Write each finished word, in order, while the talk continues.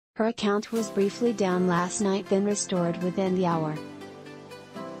Her account was briefly down last night, then restored within the hour.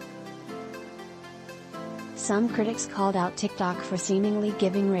 Some critics called out TikTok for seemingly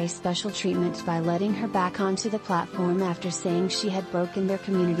giving Rae special treatment by letting her back onto the platform after saying she had broken their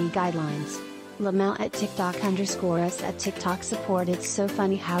community guidelines. Lamau at TikTok_us at TikTok support. It's so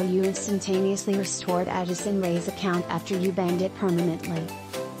funny how you instantaneously restored Addison Rae's account after you banned it permanently.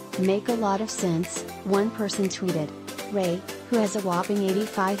 Make a lot of sense, one person tweeted. Rae, who has a whopping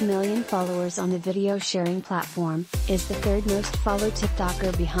 85 million followers on the video sharing platform, is the third most followed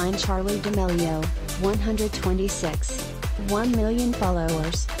TikToker behind Charli D'Amelio, 126, 1 million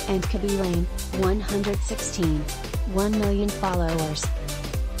followers, and Khaby Lame, 116, 1 million followers.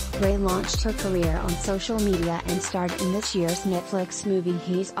 Rae launched her career on social media and starred in this year's Netflix movie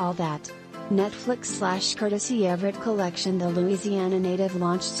He's All That. Netflix/courtesy Everett collection. The Louisiana native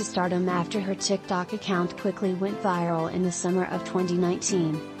launched to stardom after her TikTok account quickly went viral in the summer of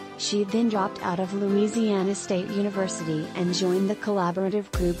 2019. She then dropped out of Louisiana State University and joined the collaborative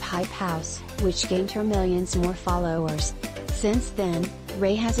group Hype House, which gained her millions more followers. Since then,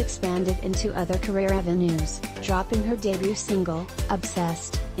 Rae has expanded into other career avenues, dropping her debut single,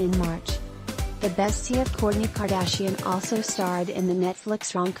 Obsessed, in March. The bestie of Kourtney Kardashian also starred in the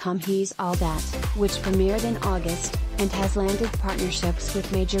Netflix rom-com He's All That, which premiered in August, and has landed partnerships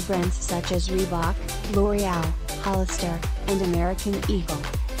with major brands such as Reebok, L'Oreal, Hollister, and American Eagle.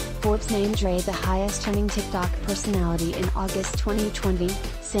 Forbes named Rae the highest-earning TikTok personality in August 2020,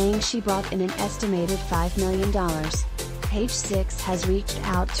 saying she brought in an estimated $5 million. Page 6 has reached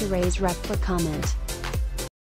out to Rae's rep for comment.